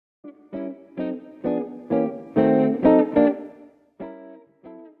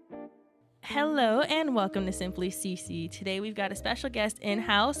Hello and welcome to Simply CC. Today we've got a special guest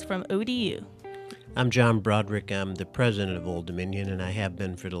in-house from ODU. I'm John Broderick. I'm the president of Old Dominion, and I have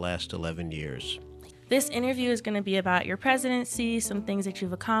been for the last 11 years. This interview is going to be about your presidency, some things that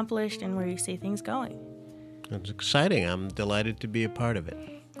you've accomplished, and where you see things going. It's exciting. I'm delighted to be a part of it.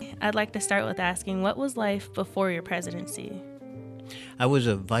 I'd like to start with asking, what was life before your presidency? I was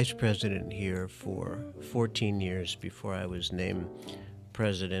a vice president here for 14 years before I was named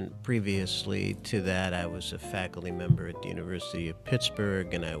president. Previously to that, I was a faculty member at the University of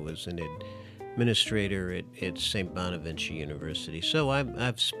Pittsburgh, and I was an administrator at St. Bonaventure University. So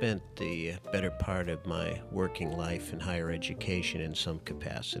I've spent the better part of my working life in higher education in some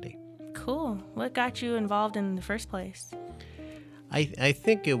capacity. Cool. What got you involved in the first place? I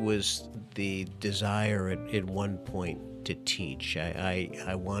think it was the desire at one point to teach.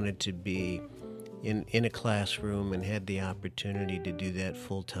 I wanted to be in a classroom and had the opportunity to do that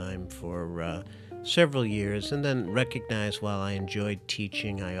full time for several years, and then recognized while I enjoyed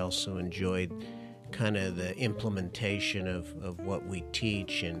teaching, I also enjoyed kind of the implementation of what we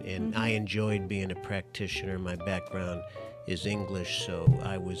teach, and I enjoyed being a practitioner. My background is English, so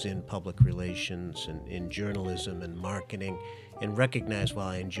I was in public relations and in journalism and marketing, and recognized while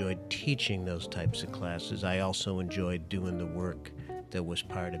I enjoyed teaching those types of classes, I also enjoyed doing the work that was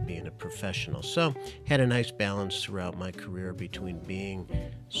part of being a professional. So had a nice balance throughout my career between being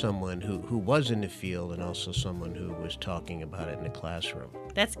someone who was in the field and also someone who was talking about it in the classroom.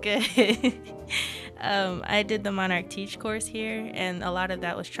 That's good. I did the Monarch Teach course here, and a lot of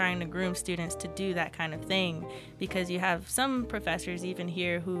that was trying to groom students to do that kind of thing, because you have some professors even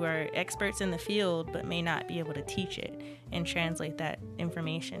here who are experts in the field but may not be able to teach it and translate that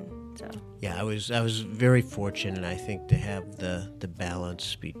information. So yeah, I was very fortunate, I think, to have the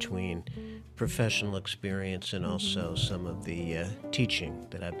balance between professional experience and also some of the teaching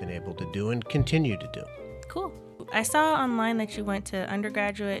that I've been able to do and continue to do. Cool. I saw online that you went to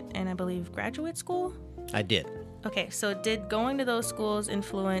undergraduate and I believe graduate school? I did. Okay, so did going to those schools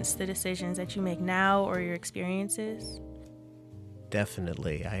influence the decisions that you make now or your experiences?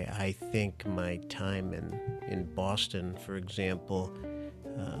 Definitely. I think my time in Boston, for example,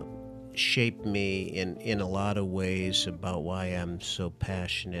 shaped me in a lot of ways about why I'm so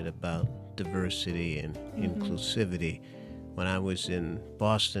passionate about diversity and inclusivity. When I was in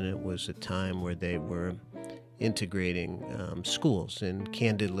Boston, it was a time where they were integrating schools, and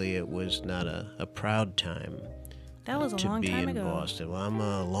candidly, it was not a proud time. That was a long time ago. To be in Boston. Well, I'm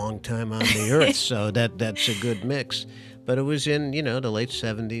a long time on the earth, so that's a good mix. But it was in, the late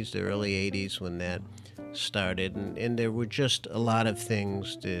 70s, the early 80s when that started, and there were just a lot of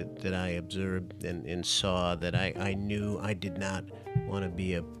things that I observed and saw that I knew I did not want to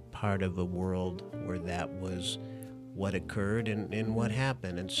be a part of a world where that was what occurred and what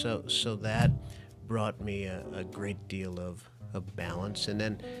happened. And so that brought me a great deal of balance. And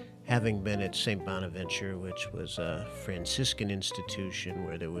then having been at St. Bonaventure, which was a Franciscan institution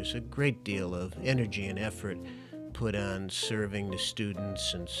where there was a great deal of energy and effort put on serving the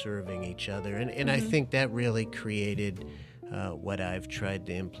students and serving each other. And I think that really created what I've tried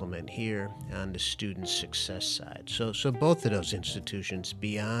to implement here on the student success side. So both of those institutions,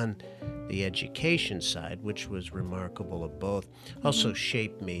 beyond the education side, which was remarkable of both, also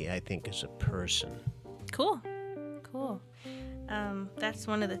shaped me, I think, as a person. Cool. That's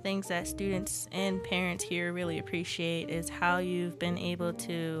one of the things that students and parents here really appreciate, is how you've been able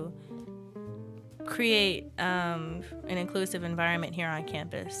to create an inclusive environment here on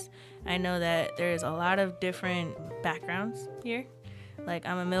campus. I know that there's a lot of different backgrounds here. Like,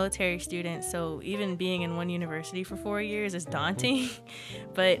 I'm a military student, so even being in one university for 4 years is daunting.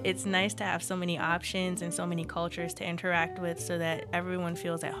 But it's nice to have so many options and so many cultures to interact with so that everyone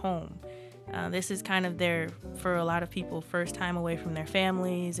feels at home. This is kind of for a lot of people, first time away from their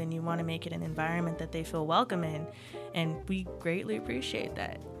families, and you want to make it an environment that they feel welcome in. And we greatly appreciate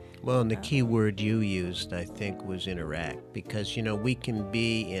that. Well, and the key word you used, I think, was interact, because, we can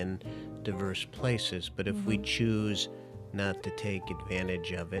be in diverse places, but if we choose not to take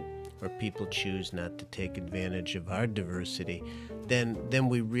advantage of it, or people choose not to take advantage of our diversity, then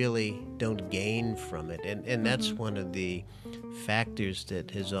we really don't gain from it. And that's one of the factors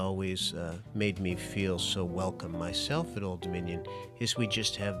that has always made me feel so welcome myself at Old Dominion, is we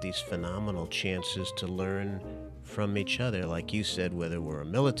just have these phenomenal chances to learn from each other. Like you said, whether we're a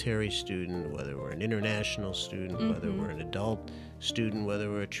military student, whether we're an international student, whether we're an adult student, whether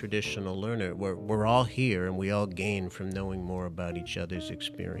we're a traditional learner, we're all here, and we all gain from knowing more about each other's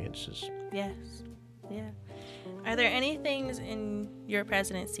experiences. Yes. Yeah. Are there any things in your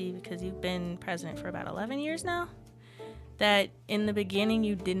presidency, because you've been president for about 11 years now, that in the beginning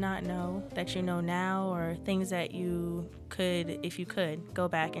you did not know that you know now, or things that you could, if you could, go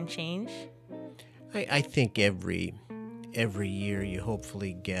back and change? I think every year you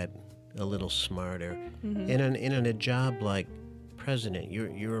hopefully get a little smarter. In a job like president,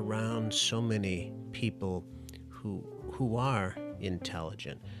 you're around so many people who are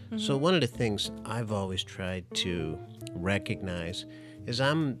intelligent. So one of the things I've always tried to recognize is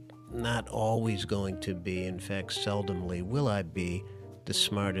I'm not always going to be, in fact, seldomly will I be the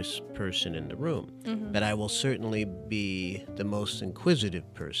smartest person in the room, but I will certainly be the most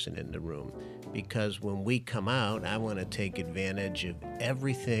inquisitive person in the room, because when we come out, I want to take advantage of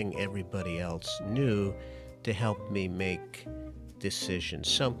everything everybody else knew to help me make decisions.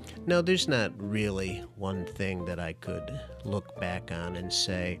 So, no, there's not really one thing that I could look back on and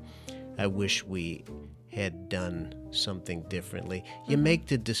say, I wish we had done something differently. You make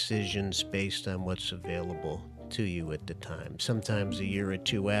the decisions based on what's available to you at the time. Sometimes a year or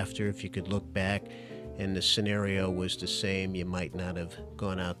two after, if you could look back and the scenario was the same, you might not have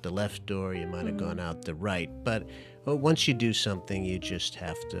gone out the left door, you might have gone out the right. But once you do something, you just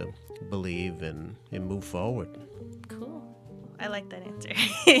have to believe and move forward. Cool. I like that answer.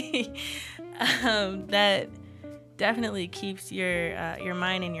 That definitely keeps your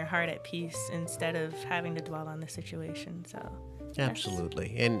mind and your heart at peace instead of having to dwell on the situation. So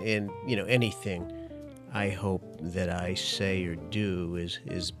absolutely. And anything I hope that I say or do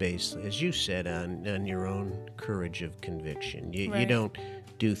is based, as you said, on your own courage of conviction. You don't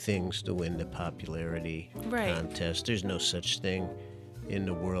do things to win the popularity contest. There's no such thing in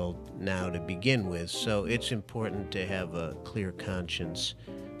the world now to begin with. So it's important to have a clear conscience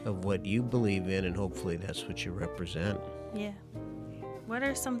of what you believe in, and hopefully that's what you represent. Yeah. What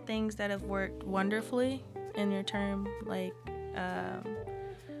are some things that have worked wonderfully in your term? Like,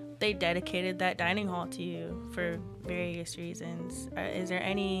 they dedicated that dining hall to you for various reasons. Is there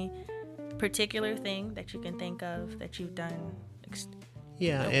any particular thing that you can think of that you've done?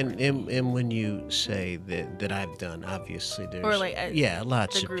 Yeah, and when you say that I've done, obviously there's or like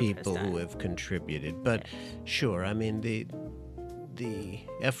lots of people who have contributed. But sure, I mean the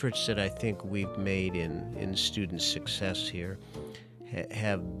efforts that I think we've made in student success here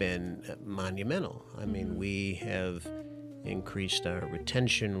have been monumental. I mean, we have increased our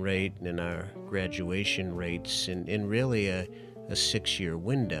retention rate and our graduation rates in really a 6-year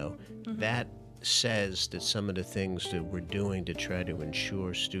window. That says that some of the things that we're doing to try to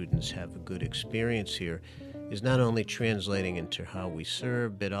ensure students have a good experience here is not only translating into how we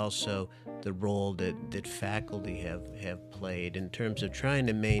serve, but also the role that faculty have played in terms of trying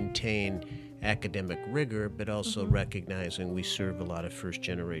to maintain academic rigor, but also recognizing we serve a lot of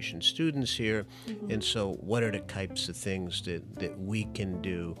first-generation students here. And so what are the types of things that we can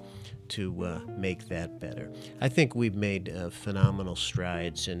do to make that better? I think we've made phenomenal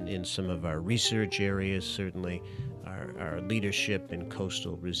strides in some of our research areas, certainly our leadership in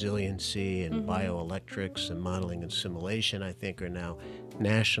coastal resiliency and bioelectrics and modeling and simulation, I think, are now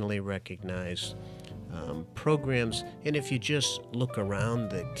nationally recognized programs. And if you just look around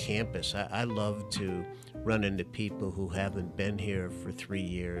the campus, I love to run into people who haven't been here for 3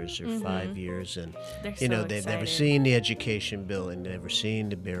 years or 5 years, and they've never seen the Education Building, they've never seen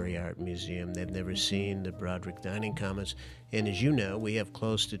the Berry Art Museum, they've never seen the Broderick Dining Commons. And as you know, we have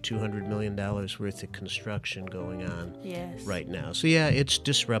close to $200 million worth of construction going on right now. So yeah, it's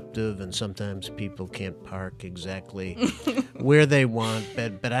disruptive, and sometimes people can't park exactly where they want,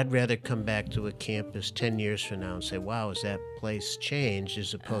 but I'd rather come back to a campus 10 years from now and say, wow, has that place changed,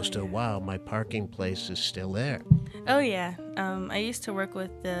 as opposed to, wow, my parking place is still there. Oh yeah. I used to work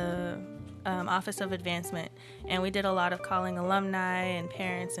with the Office of Advancement, and we did a lot of calling alumni and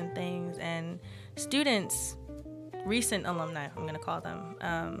parents and things, and students, recent alumni, I'm going to call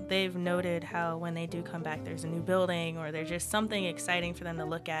them, they've noted how when they do come back, there's a new building or there's just something exciting for them to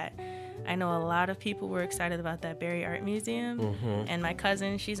look at. I know a lot of people were excited about that Berry Art Museum, and my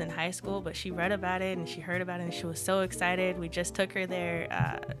cousin, she's in high school, but she read about it and she heard about it and she was so excited. We just took her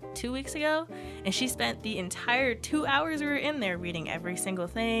there 2 weeks ago, and she spent the entire 2 hours we were in there reading every single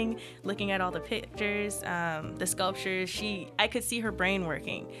thing, looking at all the pictures, the sculptures. I could see her brain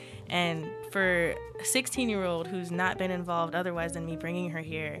working. And for a 16-year-old who's not been involved otherwise than me bringing her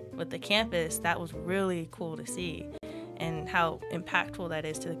here with the campus, that was really cool to see, and how impactful that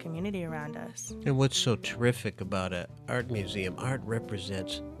is to the community around us. And what's so terrific about an art museum, art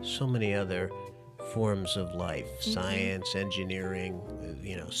represents so many other forms of life, science, engineering,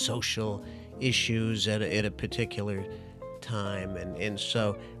 social issues at a particular time. And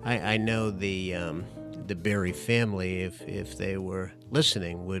so I know the Berry family, if they were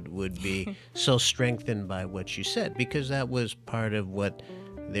listening would be so strengthened by what you said, because that was part of what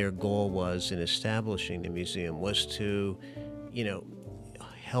their goal was in establishing the museum, was to, you know,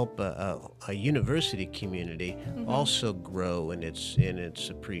 help a university community also grow in its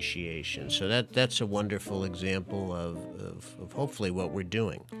appreciation. So that's a wonderful example of hopefully what we're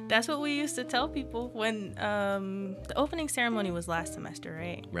doing. That's what we used to tell people when the opening ceremony was last semester,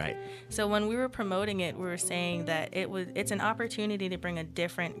 right? Right. So when we were promoting it, we were saying that it's an opportunity to bring a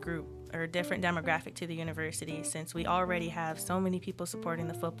different group or a different demographic to the university, since we already have so many people supporting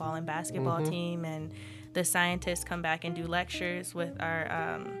the football and basketball team, and the scientists come back and do lectures with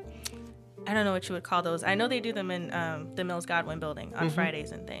our I don't know what you would call those. I know they do them in the Mills Godwin building on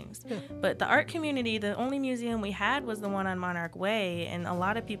Fridays and things. Yeah. But the art community, the only museum we had was the one on Monarch Way, and a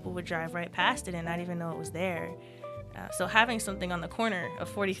lot of people would drive right past it and not even know it was there. So having something on the corner of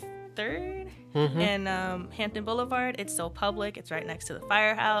 43rd and Hampton Boulevard, it's so public. It's right next to the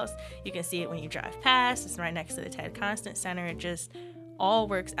firehouse. You can see it when you drive past. It's right next to the Ted Constant Center. It just all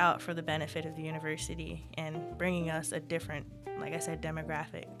works out for the benefit of the university and bringing us a different, like I said,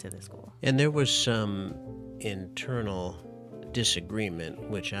 demographic to the school. And there was some internal disagreement,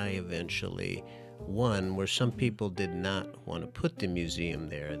 which I eventually won, where some people did not want to put the museum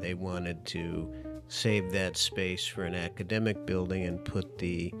there. They wanted to save that space for an academic building and put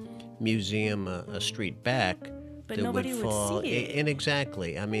the museum a street back. But nobody would see it. And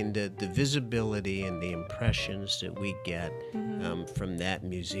exactly. I mean, the visibility and the impressions that we get from that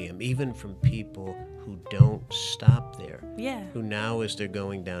museum, even from people who don't stop there, who now, as they're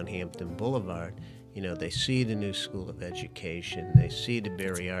going down Hampton Boulevard, you know, they see the new School of Education, they see the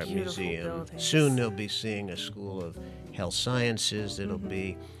Berry Art Museum. Buildings. Soon they'll be seeing a School of Health Sciences that'll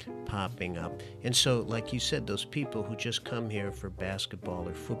be popping up. And so, like you said, those people who just come here for basketball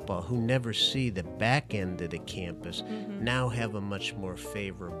or football, who never see the back end of the campus, now have a much more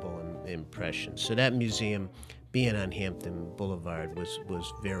favorable impression. So that museum being on Hampton Boulevard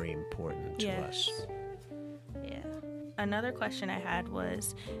was very important to us. Yeah. Another question I had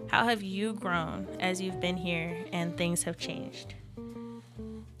was, how have you grown as you've been here and things have changed?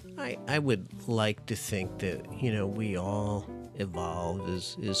 I would like to think that, you know, we all evolve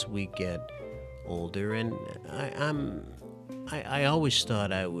as we get older, and I always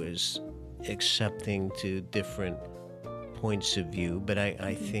thought I was accepting to different points of view, but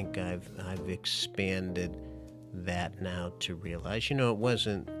I think I've expanded that now to realize, you know, it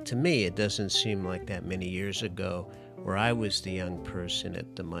wasn't, to me, it doesn't seem like that many years ago where I was the young person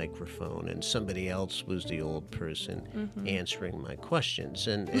at the microphone and somebody else was the old person answering my questions.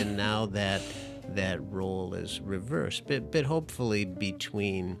 And now that role is reversed. But hopefully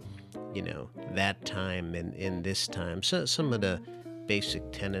between, you know, that time and this time, so some of the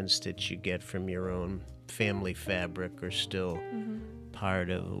basic tenets that you get from your own family fabric are still part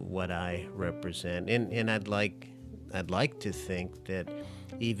of what I represent. And I'd like to think that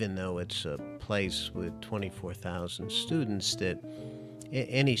even though it's a place with 24,000 students, that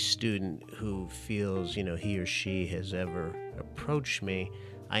any student who feels, you know, he or she has ever approached me,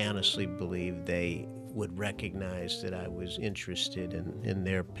 I honestly believe they would recognize that I was interested in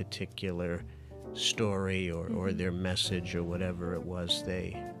their particular story or their message or whatever it was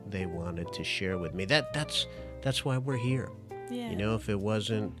they wanted to share with me. That's why we're here. Yeah. You know, if it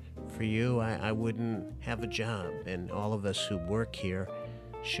wasn't for you, I wouldn't have a job. And all of us who work here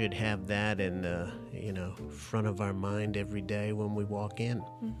should have that in the, you know, front of our mind every day when we walk in.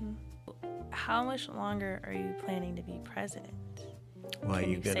 How much longer are you planning to be president? Why,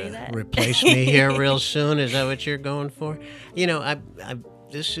 Can you say gonna that? replace me here real soon? Is that what you're going for? You know,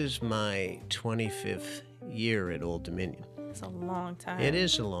 this is my 25th year at Old Dominion. It's a long time. It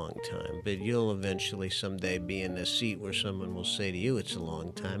is a long time, but you'll eventually someday be in a seat where someone will say to you, it's a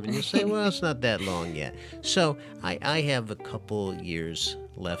long time, and you'll say, well, it's not that long yet. So I have a couple years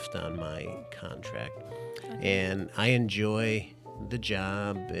left on my contract, and I enjoy the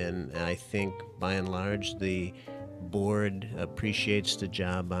job, and I think by and large the board appreciates the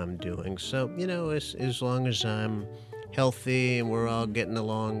job I'm doing. So, you know, as long as I'm healthy and we're all getting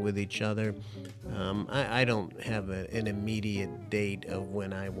along with each other, I don't have an immediate date of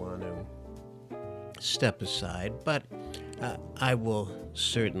when I want to step aside, but I will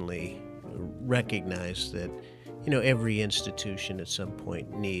certainly recognize that, you know, every institution at some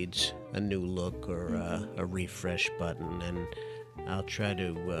point needs a new look or a refresh button, and I'll try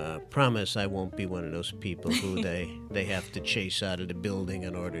to promise I won't be one of those people who they have to chase out of the building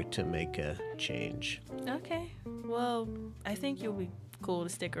in order to make a change. Okay. Well, I think you'll be cool to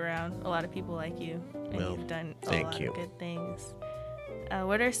stick around. A lot of people like you, and Well, you've done a thank lot you. of good things.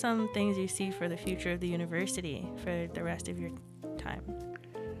 What are some things you see for the future of the university for the rest of your time?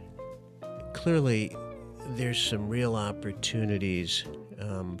 Clearly, there's some real opportunities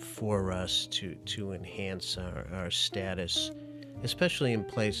for us to enhance our status, especially in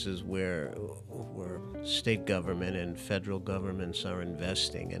places where state government and federal governments are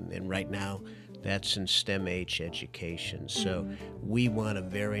investing. And right now, that's in STEM-H education. So we want to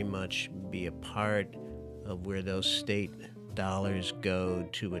very much be a part of where those state dollars go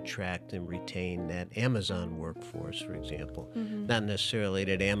to attract and retain that Amazon workforce, for example. Not necessarily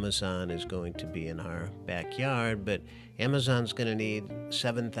that Amazon is going to be in our backyard, but Amazon's going to need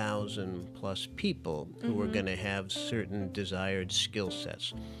 7,000 plus people who are going to have certain desired skill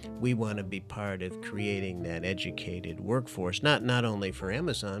sets. We want to be part of creating that educated workforce, not only for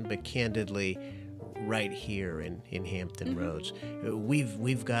Amazon, but candidly right here in Hampton Roads.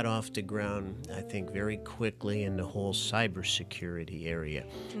 We've got off the ground, I think, very quickly in the whole cybersecurity area.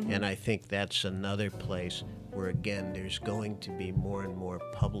 And I think that's another place where, again, there's going to be more and more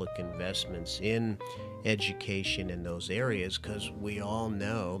public investments in education in those areas, because we all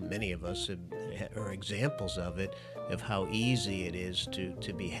know, many of us are examples of it, of how easy it is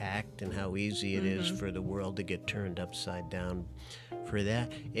to be hacked and how easy it is for the world to get turned upside down for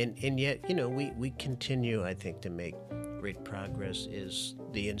that. And yet, we continue, I think, to make great progress. Is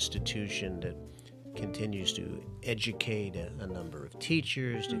the institution that continues to educate a number of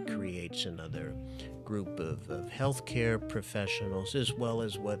teachers, that creates another group of healthcare professionals, as well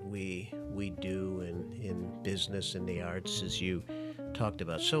as what we do in business and the arts, as you talked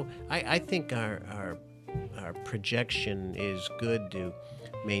about. So I think our projection is good to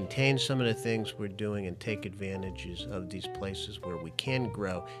maintain some of the things we're doing and take advantages of these places where we can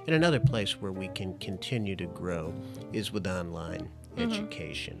grow. And another place where we can continue to grow is with online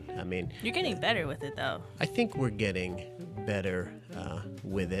education. I mean, You're getting better with it, though. I think we're getting better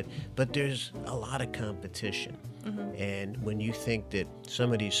with it, but there's a lot of competition. And when you think that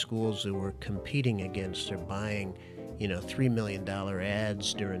some of these schools that we're competing against are buying $3 million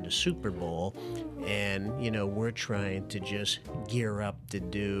ads during the Super Bowl, and we're trying to just gear up to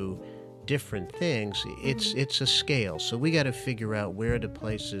do different things, it's a scale. So we got to figure out where the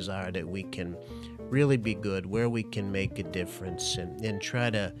places are that we can really be good, where we can make a difference, and try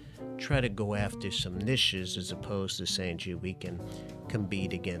to go after some niches, as opposed to saying, gee, we can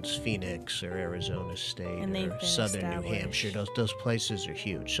compete against Phoenix or Arizona State or Southern New Hampshire. Those places are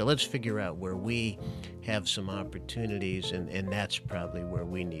huge. So let's figure out where we have some opportunities, and that's probably where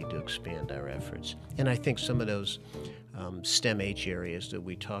we need to expand our efforts. And I think some of those STEM-H areas that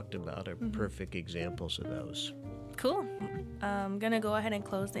we talked about are perfect examples of those. Cool. I'm going to go ahead and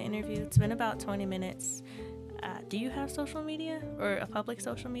close the interview. It's been about 20 minutes. Do you have social media or a public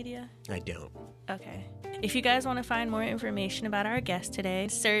social media? I don't. Okay. If you guys want to find more information about our guest today,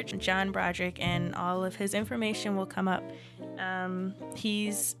 search John Broderick and all of his information will come up.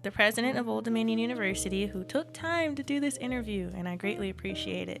 He's the president of Old Dominion University, who took time to do this interview, and I greatly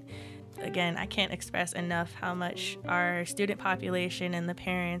appreciate it. Again, I can't express enough how much our student population and the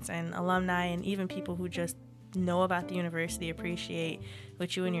parents and alumni and even people who just know about the university appreciate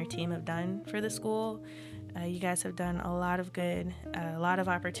what you and your team have done for the school. You guys have done a lot of good, a lot of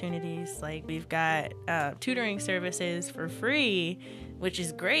opportunities. Like, we've got tutoring services for free, which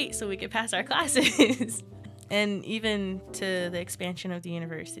is great, so we can pass our classes. And even to the expansion of the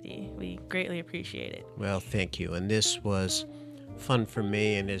university. We greatly appreciate it. Well, thank you. And this was fun for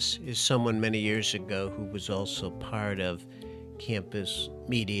me, and is someone many years ago who was also part of campus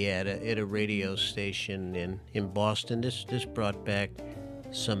media at a radio station in Boston. This brought back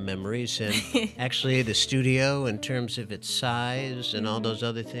some memories, and actually the studio, in terms of its size and all those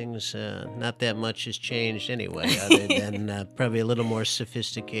other things, not that much has changed anyway, other than probably a little more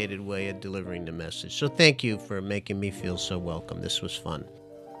sophisticated way of delivering the message. So thank you for making me feel so welcome. This was fun.